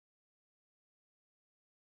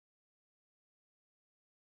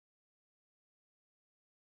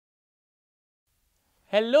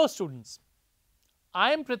Hello students,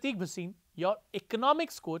 I am Prateek Bhasin, your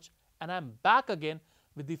economics coach, and I am back again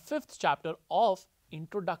with the 5th chapter of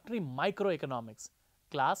Introductory Microeconomics,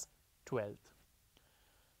 class 12th.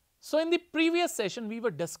 So in the previous session we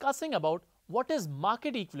were discussing about what is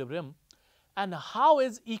market equilibrium and how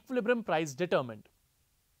is equilibrium price determined.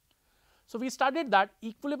 So we studied that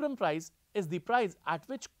equilibrium price is the price at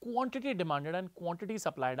which quantity demanded and quantity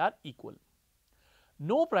supplied are equal.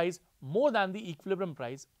 No price more than the equilibrium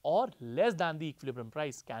price or less than the equilibrium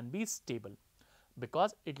price can be stable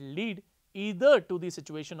because it lead either to the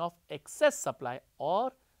situation of excess supply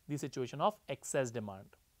or the situation of excess demand,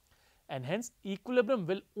 and hence equilibrium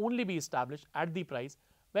will only be established at the price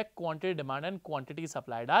where quantity demand and quantity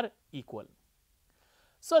supplied are equal.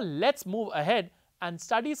 So let's move ahead and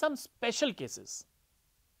study some special cases.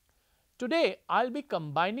 Today I will be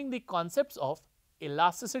combining the concepts of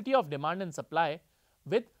elasticity of demand and supply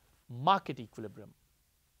with market equilibrium.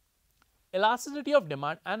 Elasticity of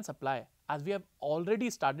demand and supply, as we have already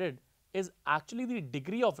studied, is actually the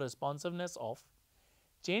degree of responsiveness of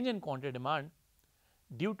change in quantity demand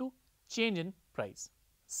due to change in price.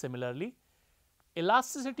 Similarly,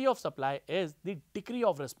 elasticity of supply is the degree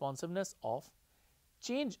of responsiveness of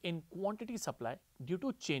change in quantity supply due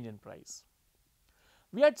to change in price.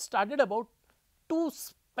 We had studied about two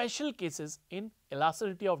special cases in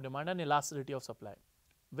elasticity of demand and elasticity of supply,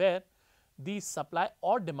 where the supply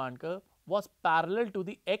or demand curve was parallel to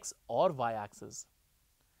the x or y axis.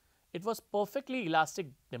 It was perfectly elastic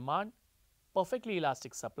demand, perfectly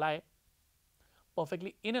elastic supply,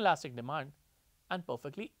 perfectly inelastic demand, and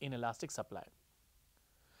perfectly inelastic supply.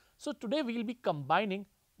 So today we will be combining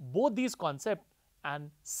both these concepts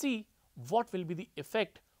and see what will be the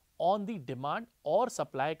effect on the demand or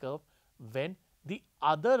supply curve when the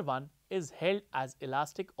other one is held as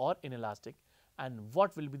elastic or inelastic, and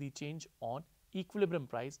what will be the change on equilibrium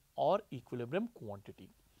price or equilibrium quantity.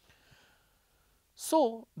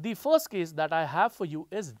 So the first case that I have for you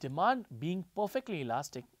is demand being perfectly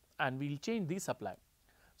elastic, and we will change the supply.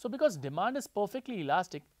 So because demand is perfectly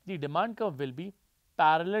elastic, the demand curve will be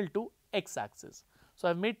parallel to x axis. So I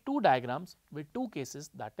have made two diagrams with two cases,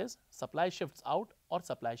 that is supply shifts out or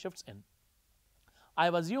supply shifts in. I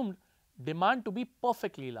have assumed demand to be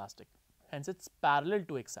perfectly elastic, hence it is parallel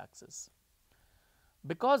to x axis.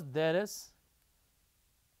 Because there is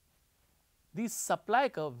the supply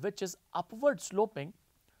curve which is upward sloping,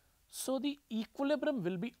 so the equilibrium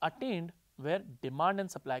will be attained where demand and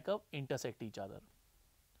supply curve intersect each other.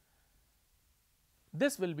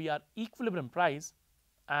 This will be our equilibrium price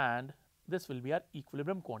and this will be our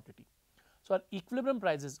equilibrium quantity. So our equilibrium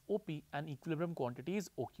price is OP and equilibrium quantity is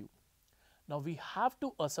OQ. Now we have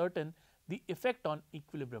to ascertain the effect on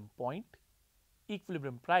equilibrium point,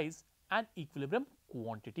 equilibrium price and equilibrium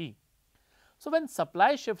quantity. So when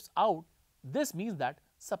supply shifts out, this means that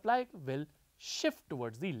supply will shift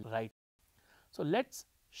towards the right. So let's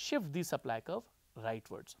shift the supply curve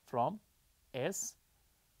rightwards from S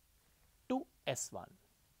to S1.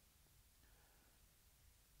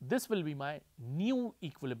 This will be my new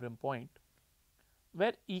equilibrium point,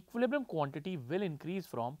 where equilibrium quantity will increase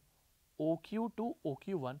from OQ to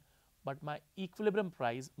OQ1, but my equilibrium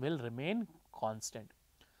price will remain constant.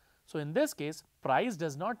 So in this case, price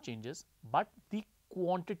does not changes, but the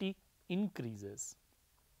quantity increases.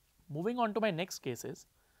 Moving on to my next case is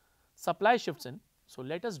supply shifts in. So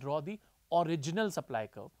let us draw the original supply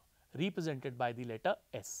curve represented by the letter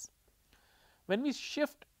S. When we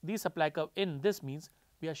shift the supply curve in, this means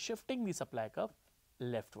we are shifting the supply curve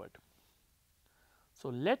leftward. So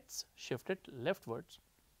let's shift it leftwards.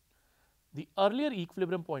 The earlier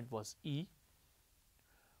equilibrium point was E,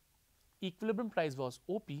 equilibrium price was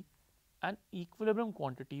OP, and equilibrium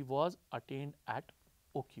quantity was attained at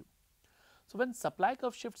OQ. So when supply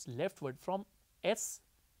curve shifts leftward from S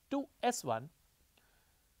to S1,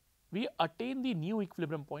 we attain the new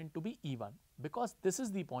equilibrium point to be E1, because this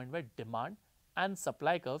is the point where demand and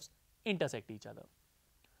supply curves intersect each other.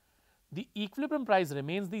 The equilibrium price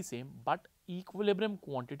remains the same, but equilibrium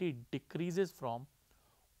quantity decreases from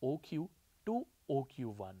OQ to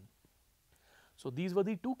OQ1. So these were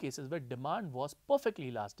the two cases where demand was perfectly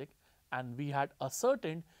elastic and we had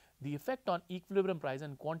ascertained the effect on equilibrium price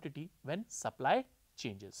and quantity when supply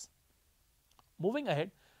changes. Moving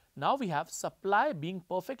ahead, now we have supply being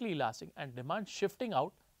perfectly elastic and demand shifting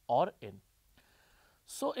out or in.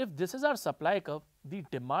 So if this is our supply curve, the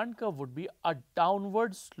demand curve would be a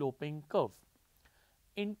downward sloping curve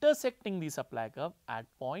intersecting the supply curve at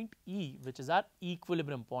point E, which is our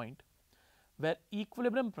equilibrium point, where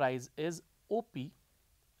equilibrium price is OP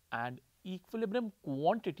and equilibrium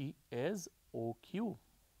quantity is OQ.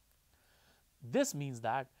 This means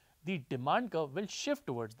that the demand curve will shift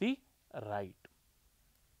towards the right.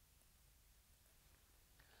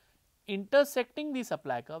 Intersecting the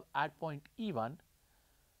supply curve at point E1,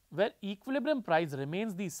 where equilibrium price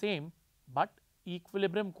remains the same but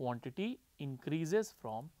equilibrium quantity increases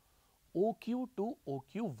from OQ to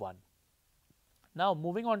OQ1. Now,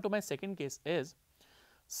 moving on to my second case is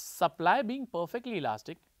supply being perfectly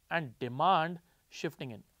elastic and demand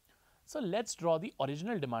shifting in. So, let us draw the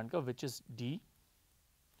original demand curve, which is D,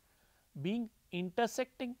 being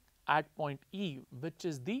intersecting at point E, which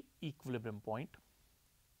is the equilibrium point.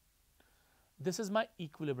 This is my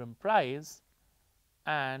equilibrium price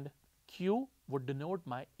and Q would denote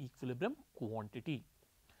my equilibrium quantity.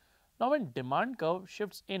 Now, when demand curve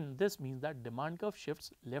shifts in, this means that demand curve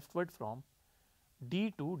shifts leftward from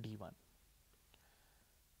D to D1.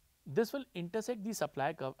 This will intersect the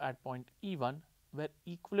supply curve at point E1, where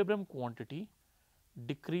equilibrium quantity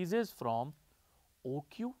decreases from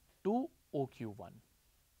OQ to OQ1.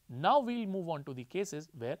 Now, we will move on to the cases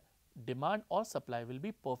where demand or supply will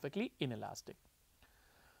be perfectly inelastic.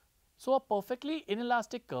 So, a perfectly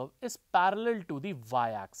inelastic curve is parallel to the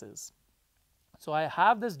y axis. So, I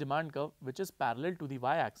have this demand curve which is parallel to the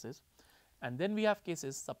y axis, and then we have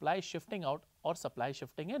cases supply shifting out or supply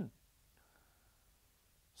shifting in.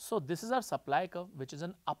 So, this is our supply curve, which is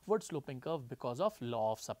an upward sloping curve because of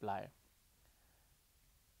law of supply.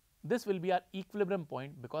 This will be our equilibrium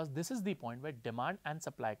point because this is the point where demand and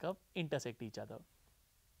supply curve intersect each other.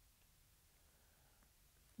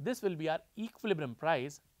 This will be our equilibrium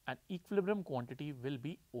price and equilibrium quantity will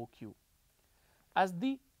be OQ. As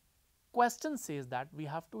the question says that we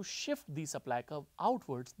have to shift the supply curve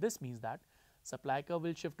outwards, this means that supply curve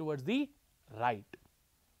will shift towards the right.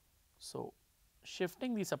 So,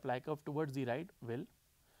 shifting the supply curve towards the right will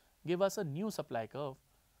give us a new supply curve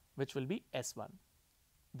which will be S1.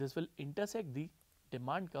 This will intersect the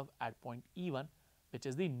demand curve at point E1, which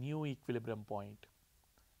is the new equilibrium point.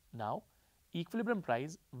 Now, equilibrium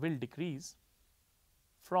price will decrease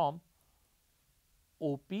from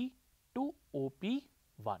OP to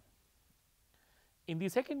OP1. In the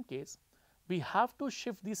second case, we have to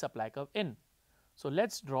shift the supply curve in. So, let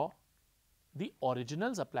us draw the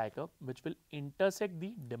original supply curve which will intersect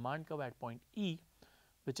the demand curve at point E,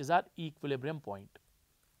 which is our equilibrium point.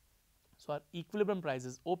 So, our equilibrium price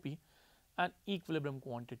is OP and equilibrium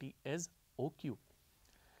quantity is OQ.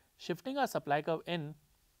 Shifting our supply curve in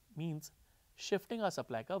means shifting our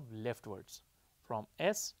supply curve leftwards from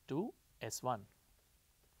S to S1.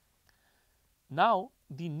 Now,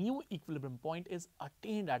 the new equilibrium point is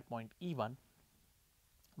attained at point E1,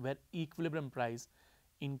 where equilibrium price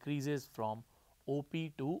increases from OP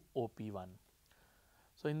to OP1.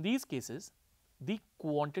 So, in these cases, the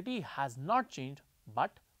quantity has not changed,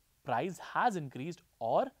 but price has increased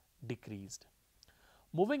or decreased.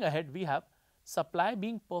 Moving ahead, we have supply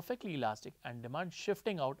being perfectly elastic and demand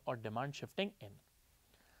shifting out or demand shifting in.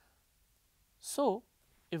 So,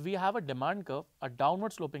 if we have a demand curve, a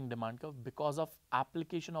downward sloping demand curve because of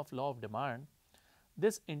application of law of demand,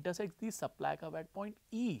 this intersects the supply curve at point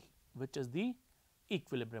E, which is the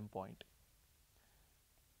equilibrium point.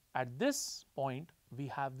 At this point, we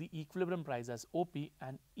have the equilibrium price as OP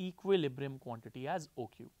and equilibrium quantity as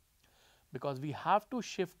OQ. Because we have to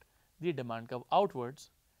shift the demand curve outwards,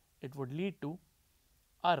 it would lead to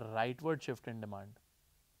a rightward shift in demand.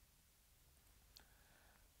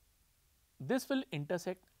 This will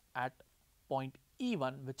intersect at point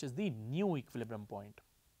E1, which is the new equilibrium point,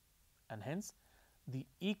 and hence the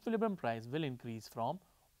equilibrium price will increase from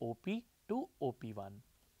OP to OP1.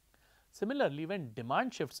 Similarly, when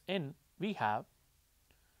demand shifts in, we have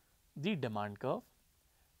the demand curve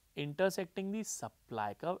intersecting the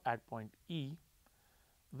supply curve at point E,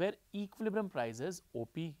 where equilibrium price is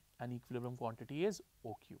OP and equilibrium quantity is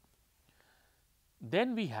OQ.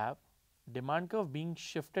 Then we have demand curve being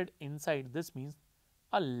shifted inside. This means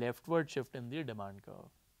a leftward shift in the demand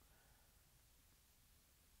curve.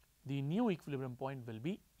 The new equilibrium point will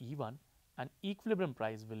be E1 and equilibrium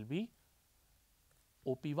price will be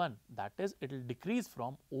OP1, that is, it will decrease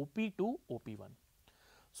from OP to OP1.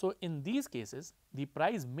 So, in these cases, the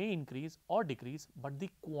price may increase or decrease, but the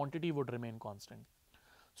quantity would remain constant.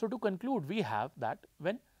 So, to conclude, we have that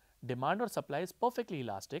when demand or supply is perfectly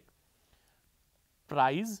elastic,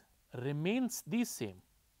 price remains the same.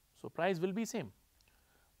 So, price will be same,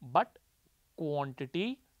 but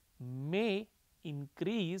quantity may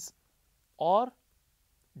increase or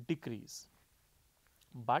decrease.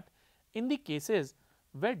 But in the cases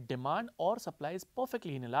where demand or supply is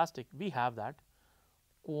perfectly inelastic, we have that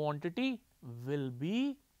quantity will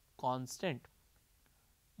be constant,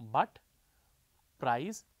 but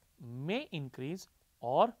price may increase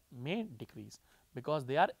or may decrease because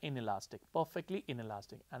they are inelastic, perfectly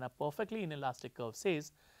inelastic, and a perfectly inelastic curve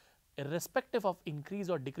says irrespective of increase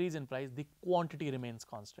or decrease in price, the quantity remains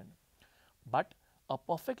constant. But a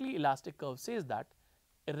perfectly elastic curve says that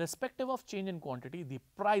irrespective of change in quantity, the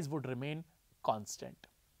price would remain constant.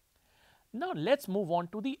 Now, let us move on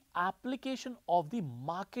to the application of the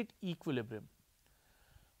market equilibrium.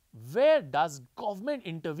 Where does government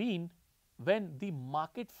intervene when the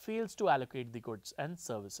market fails to allocate the goods and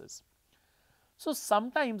services? So,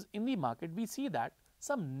 sometimes in the market we see that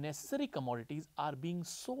some necessary commodities are being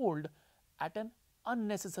sold at an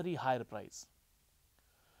unnecessary higher price.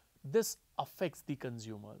 This affects the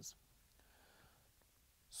consumers.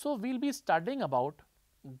 So, we will be studying about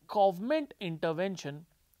government intervention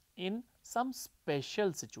in some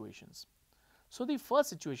special situations. So, the first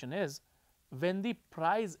situation is when the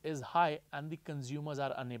price is high and the consumers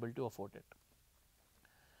are unable to afford it.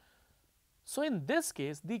 So, in this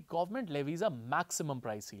case, the government levies a maximum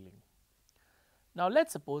price ceiling. Now, let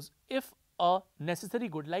us suppose if a necessary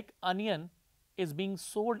good like onion is being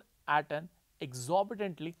sold at an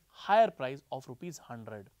exorbitantly higher price of rupees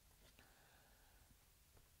 100.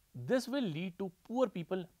 This will lead to poor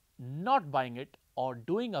people not buying it or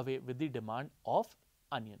doing away with the demand of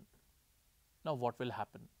onion. Now, what will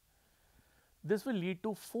happen? This will lead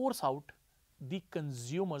to force out the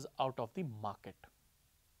consumers out of the market.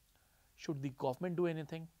 Should the government do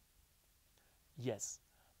anything? Yes,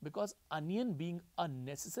 because onion being a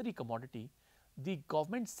necessary commodity, the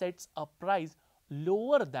government sets a price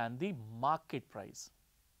lower than the market price.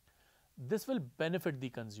 This will benefit the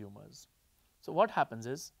consumers. So, what happens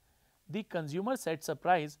is the consumer sets a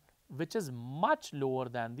price which is much lower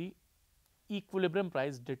than the equilibrium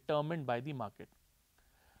price determined by the market.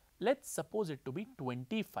 Let us suppose it to be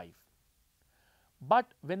 25.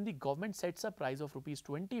 But when the government sets a price of rupees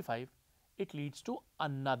 25, it leads to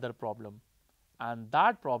another problem, and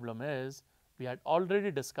that problem is, we had already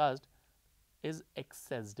discussed, is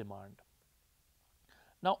excess demand.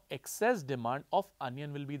 Now, excess demand of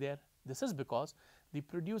onion will be there. This is because the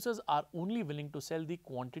producers are only willing to sell the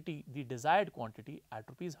quantity, the desired quantity at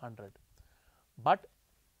rupees 100, but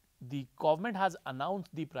the government has announced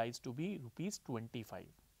the price to be rupees 25.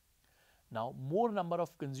 Now, more number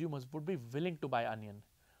of consumers would be willing to buy onion,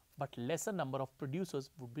 but lesser number of producers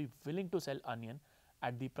would be willing to sell onion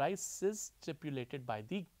at the prices stipulated by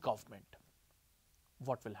the government.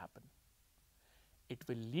 What will happen? It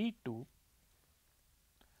will lead to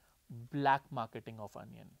black marketing of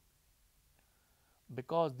onion,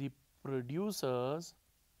 because the producers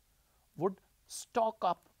would stock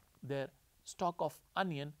up their stock of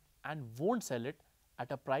onion and won't sell it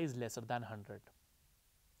at a price lesser than 100.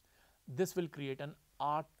 This will create an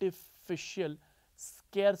artificial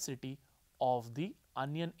scarcity of the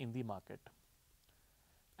onion in the market,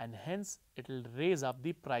 and hence it will raise up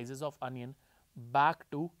the prices of onion back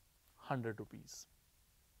to 100 rupees.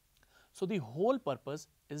 So, the whole purpose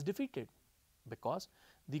is defeated, because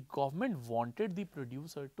the government wanted the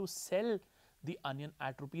producer to sell the onion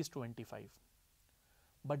at rupees 25,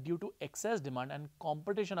 but due to excess demand and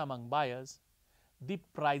competition among buyers, the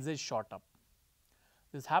prices shot up.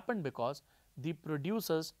 This happened because the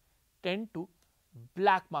producers tend to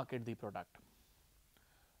black market the product.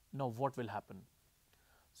 Now, what will happen?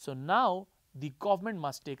 So, now the government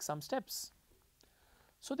must take some steps.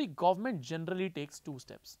 So, the government generally takes two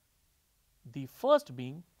steps. The first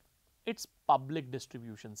being its public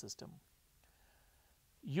distribution system.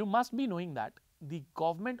 You must be knowing that the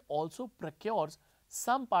government also procures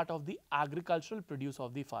some part of the agricultural produce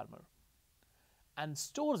of the farmer and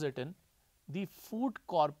stores it in the Food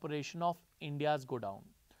Corporation of India's godown.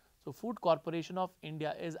 So, Food Corporation of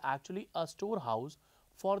India is actually a storehouse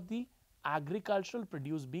for the agricultural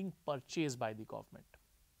produce being purchased by the government.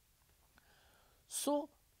 So,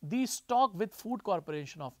 the stock with Food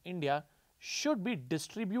Corporation of India should be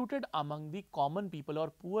distributed among the common people or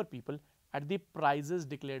poor people at the prices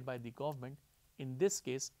declared by the government, in this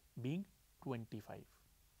case being 25.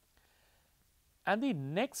 And the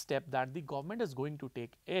next step that the government is going to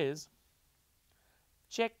take is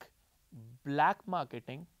check black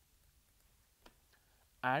marketing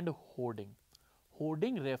and hoarding.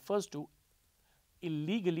 Hoarding refers to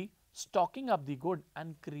illegally stocking up the good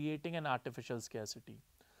and creating an artificial scarcity,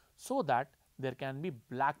 so that there can be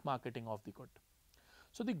black marketing of the good.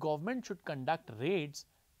 So, the government should conduct raids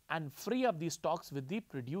and free up the stocks with the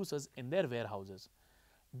producers in their warehouses.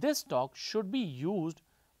 This stock should be used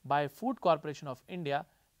by Food Corporation of India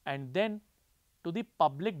and then to the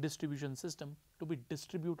public distribution system to be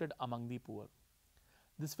distributed among the poor.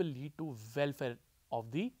 This will lead to welfare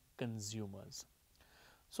of the consumers.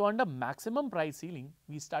 So, under maximum price ceiling,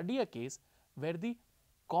 we study a case where the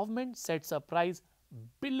government sets a price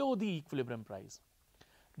below the equilibrium price.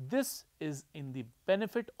 This is in the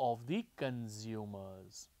benefit of the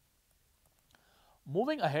consumers.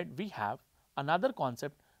 Moving ahead, we have another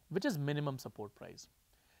concept which is minimum support price.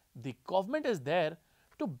 The government is there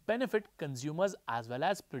to benefit consumers as well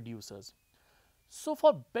as producers. So,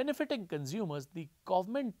 for benefiting consumers, the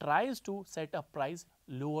government tries to set a price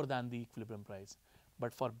lower than the equilibrium price.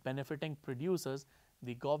 But for benefiting producers,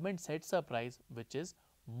 the government sets a price which is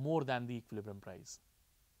more than the equilibrium price.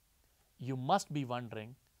 You must be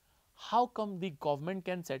wondering, how come the government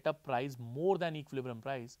can set a price more than equilibrium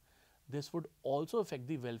price? This would also affect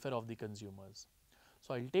the welfare of the consumers.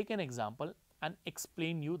 So, I will take an example and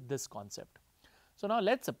explain you this concept. So, now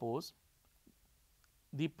let us suppose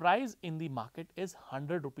the price in the market is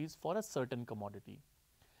 100 rupees for a certain commodity.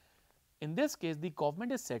 In this case, the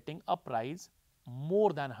government is setting a price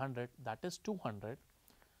more than 100, that is 200.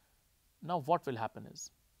 Now, what will happen is,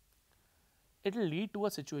 it will lead to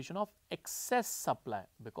a situation of excess supply,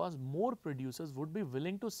 because more producers would be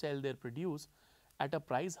willing to sell their produce at a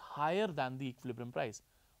price higher than the equilibrium price,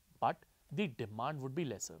 but the demand would be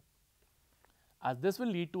lesser. As this will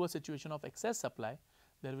lead to a situation of excess supply,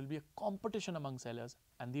 there will be a competition among sellers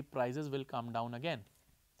and the prices will come down again.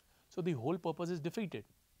 So, the whole purpose is defeated.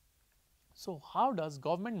 So, how does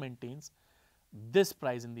government maintains this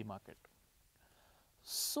price in the market?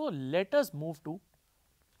 So, let us move to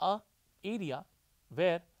a area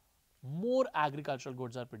where more agricultural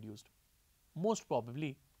goods are produced, most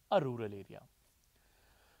probably a rural area.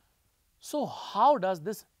 So, how does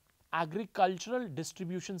this agricultural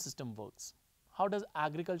distribution system works? How does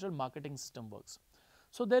agricultural marketing system works?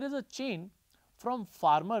 So, there is a chain from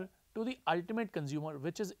farmer to the ultimate consumer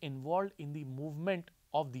which is involved in the movement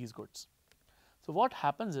of these goods. So, what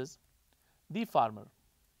happens is, the farmer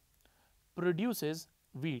produces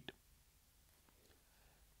wheat.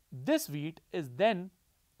 This wheat is then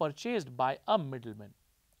purchased by a middleman.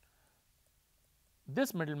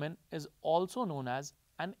 This middleman is also known as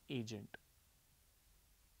an agent.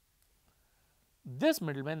 This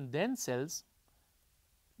middleman then sells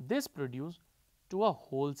this produce to a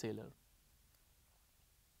wholesaler.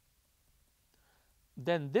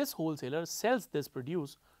 Then this wholesaler sells this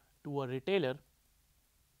produce to a retailer,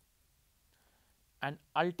 and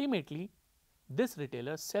ultimately this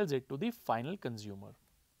retailer sells it to the final consumer.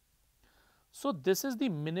 So, this is the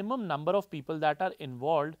minimum number of people that are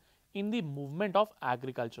involved in the movement of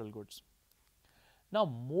agricultural goods. Now,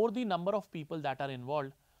 more the number of people that are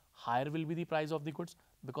involved, higher will be the price of the goods,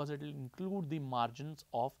 because it will include the margins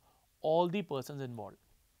of all the persons involved.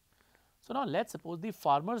 So, now let us suppose the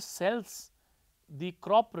farmer sells the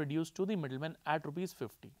crop produce to the middleman at rupees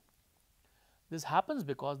 50. This happens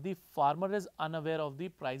because the farmer is unaware of the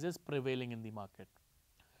prices prevailing in the market.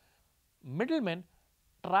 Middleman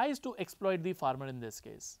tries to exploit the farmer in this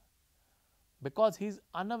case. Because he is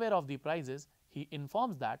unaware of the prices, he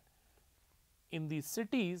informs that in the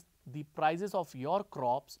cities the prices of your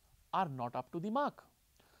crops are not up to the mark.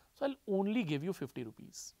 So, I will only give you 50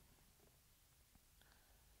 rupees.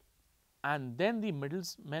 And then the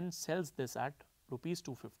middleman sells this at rupees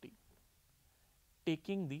 250,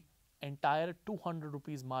 taking the entire 200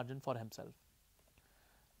 rupees margin for himself.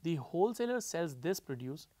 The wholesaler sells this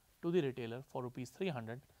produce to the retailer for rupees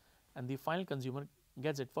 300 and the final consumer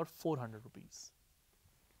gets it for 400 rupees.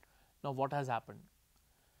 Now, what has happened?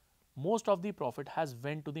 Most of the profit has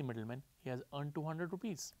went to the middleman. He has earned 200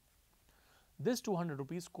 rupees. This 200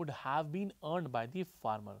 rupees could have been earned by the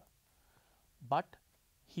farmer, but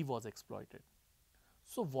he was exploited.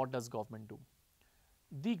 So, what does government do?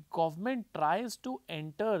 The government tries to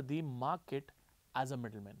enter the market as a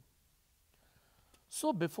middleman.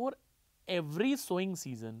 So, before every sowing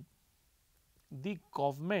season, the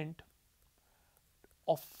government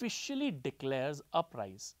officially declares a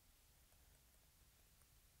price.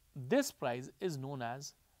 This price is known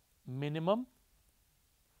as minimum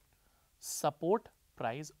support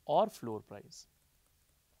price or floor price.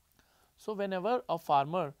 So, whenever a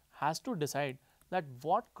farmer has to decide that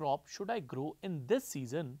what crop should I grow in this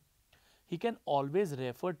season, he can always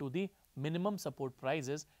refer to the minimum support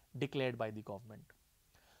prices declared by the government.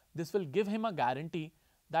 This will give him a guarantee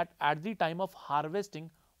that at the time of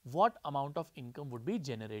harvesting, what amount of income would be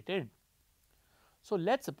generated. So,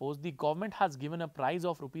 let us suppose the government has given a price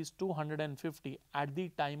of rupees 250 at the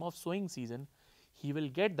time of sowing season, he will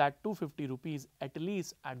get that 250 rupees at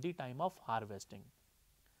least at the time of harvesting.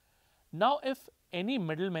 Now, if any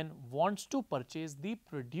middleman wants to purchase the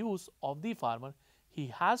produce of the farmer, he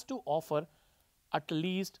has to offer at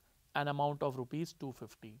least an amount of rupees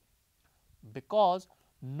 250, because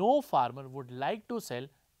no farmer would like to sell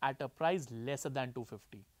at a price lesser than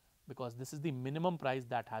 250 because this is the minimum price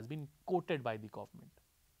that has been quoted by the government.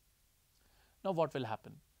 Now what will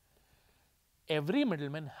happen? Every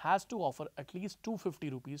middleman has to offer at least 250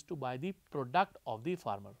 rupees to buy the product of the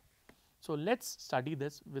farmer. So let's study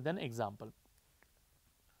this with an example.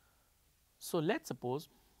 So let's suppose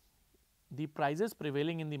the prices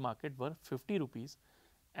prevailing in the market were 50 rupees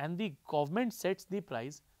and the government sets the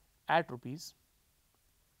price at rupees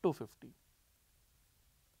 250.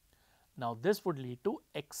 Now this would lead to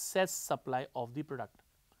excess supply of the product.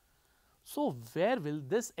 So where will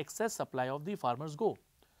this excess supply of the farmers go?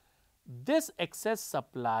 This excess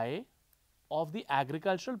supply of the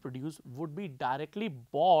agricultural produce would be directly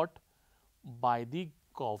bought by the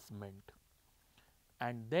government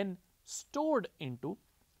and then stored into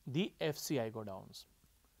the FCI godowns.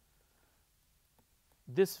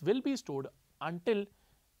 This will be stored until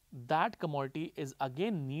that commodity is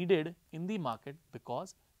again needed in the market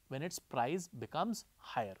because when its price becomes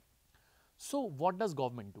higher. So what does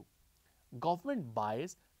government do? Government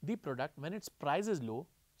buys the product when its price is low,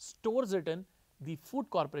 stores it in the Food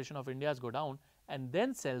Corporation of India's godown and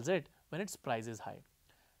then sells it when its price is high,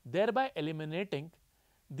 thereby eliminating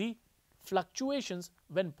the fluctuations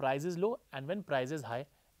when price is low and when price is high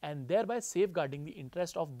and thereby safeguarding the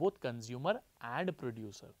interest of both consumer and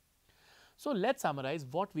producer. So let's summarize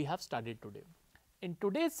what we have studied today. In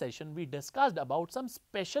today's session, we discussed about some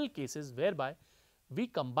special cases whereby we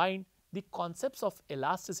combined the concepts of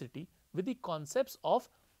elasticity with the concepts of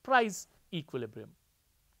price equilibrium.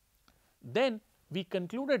 Then we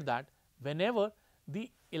concluded that whenever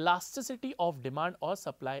the elasticity of demand or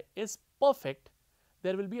supply is perfect,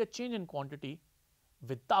 there will be a change in quantity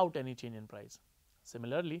without any change in price.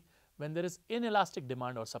 Similarly, when there is inelastic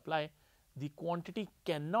demand or supply, the quantity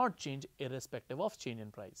cannot change irrespective of change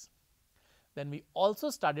in price. Then we also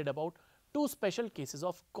studied about two special cases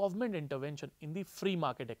of government intervention in the free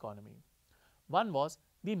market economy. One was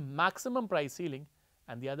the maximum price ceiling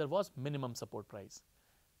and the other was minimum support price.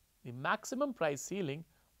 The maximum price ceiling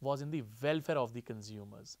was in the welfare of the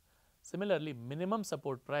consumers. Similarly, minimum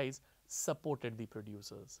support price supported the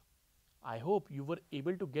producers. I hope you were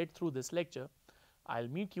able to get through this lecture. I'll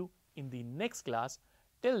meet you in the next class.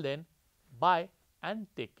 Till then, bye and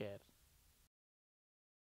take care.